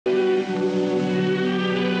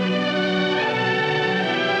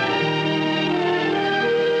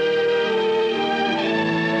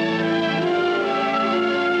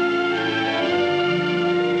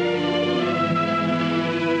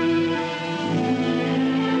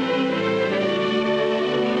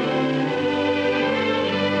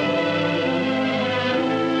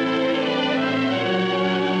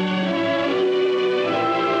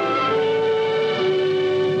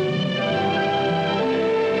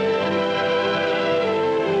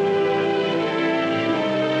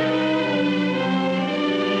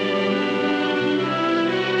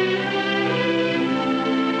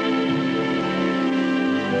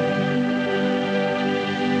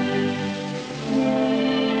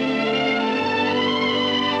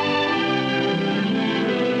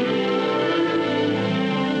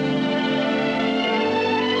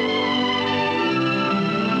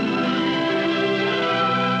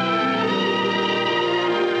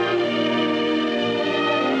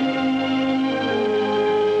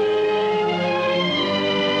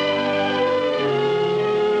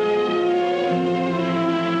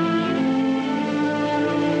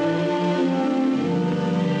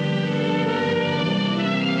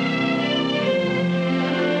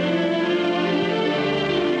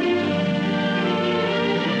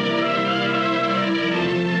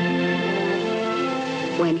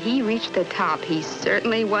reached the top, he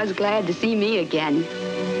certainly was glad to see me again.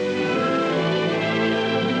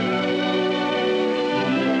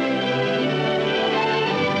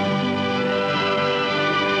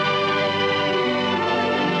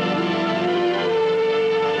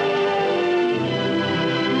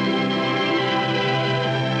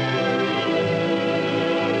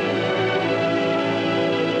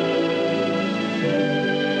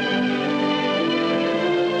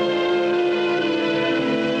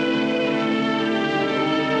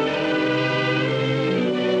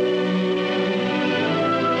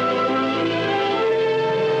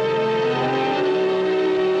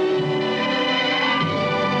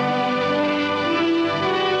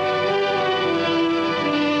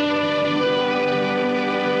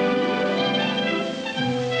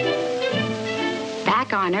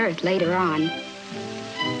 On Earth later on.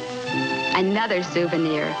 Another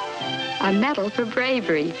souvenir, a medal for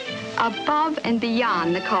bravery, above and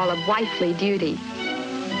beyond the call of wifely duty.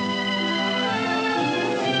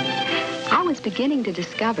 I was beginning to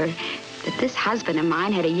discover that this husband of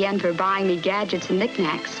mine had a yen for buying me gadgets and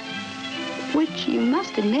knickknacks, which you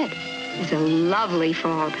must admit is a lovely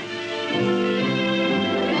fault.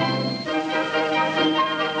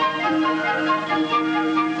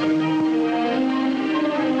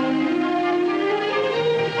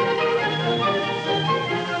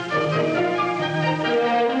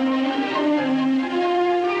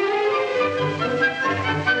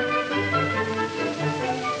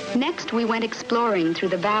 Next, we went exploring through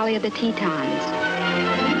the valley of the Tetons.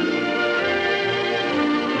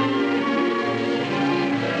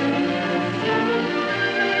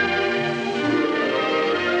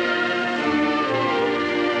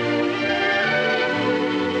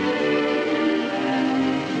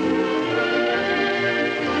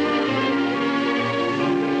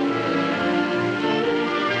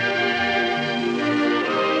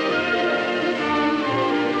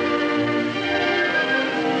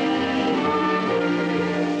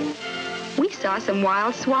 Saw some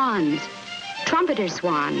wild swans, trumpeter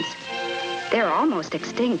swans. They're almost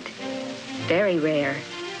extinct, very rare.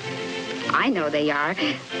 I know they are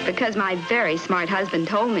because my very smart husband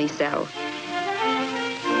told me so.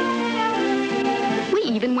 We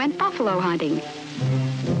even went buffalo hunting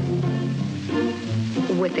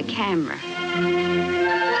with a camera.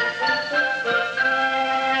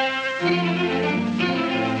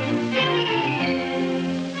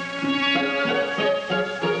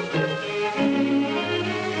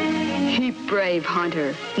 Brave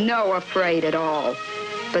hunter, no afraid at all.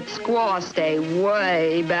 But squaws stay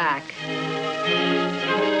way back.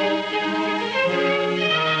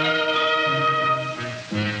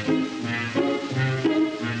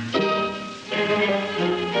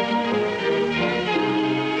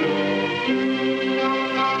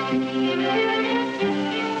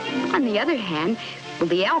 On the other hand, well,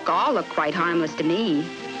 the elk all look quite harmless to me.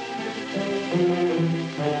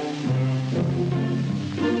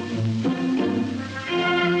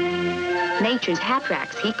 Nature's hat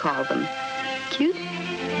racks, he called them. Cute?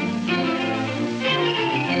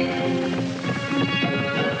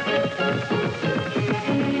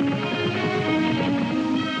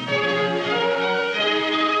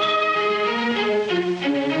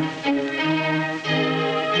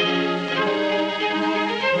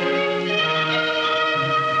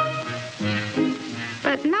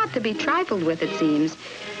 But not to be trifled with, it seems,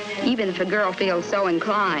 even if a girl feels so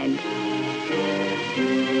inclined.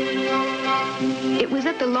 It was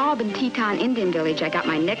at the Lob and Teton Indian village I got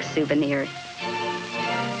my next souvenir.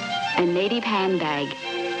 A native handbag,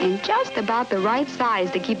 and just about the right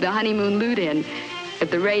size to keep the honeymoon loot in,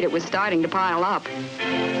 at the rate it was starting to pile up.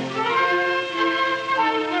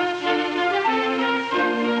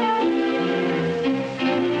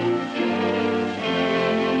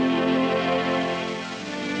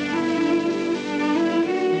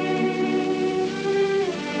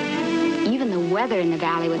 Even the weather in the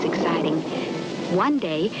valley was exciting. One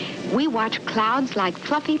day, we watched clouds like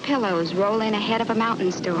fluffy pillows roll in ahead of a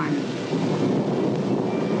mountain storm.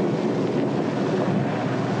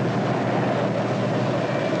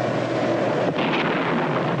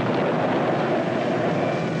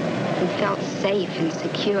 We felt safe and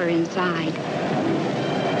secure inside.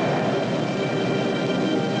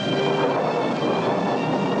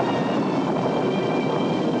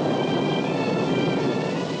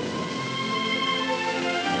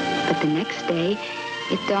 The next day,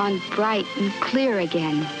 it dawned bright and clear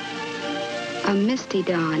again. A misty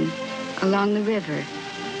dawn along the river.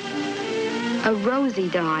 A rosy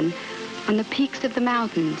dawn on the peaks of the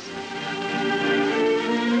mountains.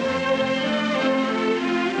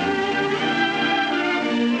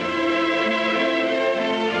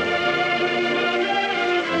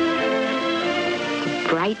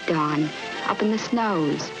 bright dawn up in the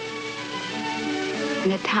snows,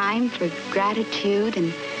 and a time for gratitude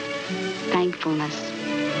and thankfulness.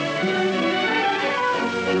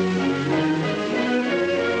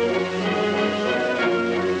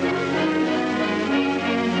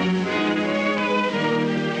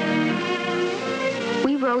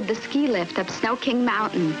 We rode the ski lift up Snow King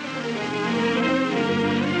Mountain.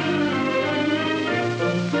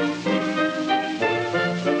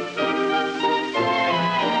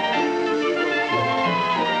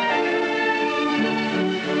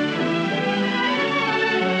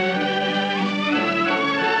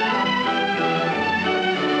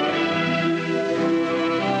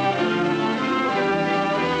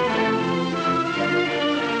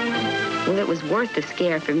 Well, it was worth the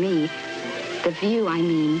scare for me. The view, I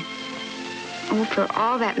mean. Oh, for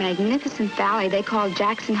all that magnificent valley they called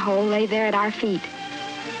Jackson Hole lay there at our feet.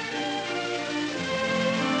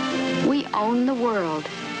 We own the world.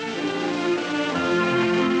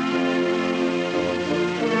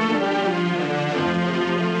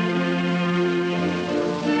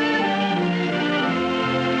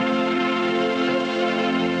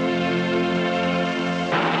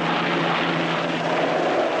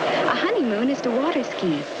 A honeymoon is to water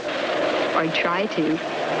ski. Or try to.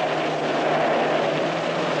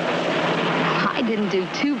 I didn't do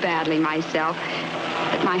too badly myself,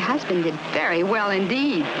 but my husband did very well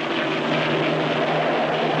indeed.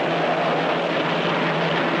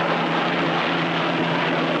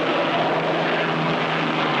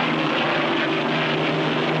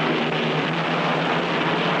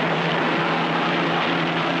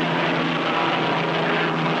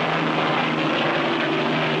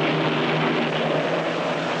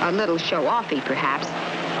 A little show-offy, perhaps.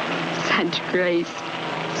 Such grace,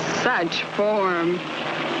 such form.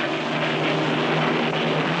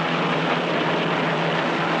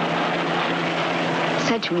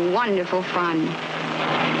 Such wonderful fun.